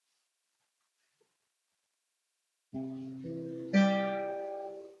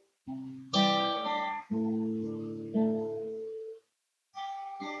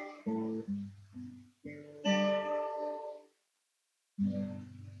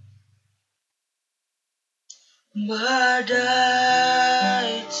Badai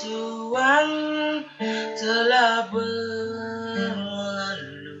tuan telah berlalu.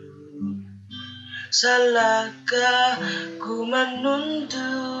 Salahkah ku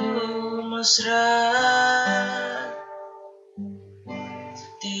menuntut mesra?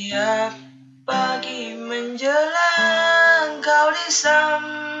 Tiap pagi menjelang kau di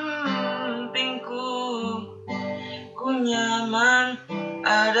sampingku, ku nyaman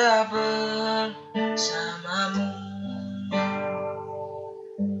ada bersamamu.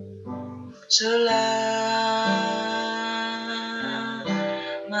 Selamanya,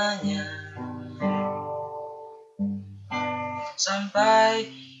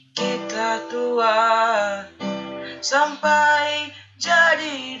 sampai kita tua, sampai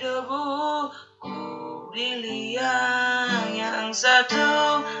jadi debu. Ku di liang yang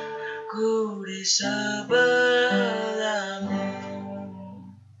satu, ku di sebelah.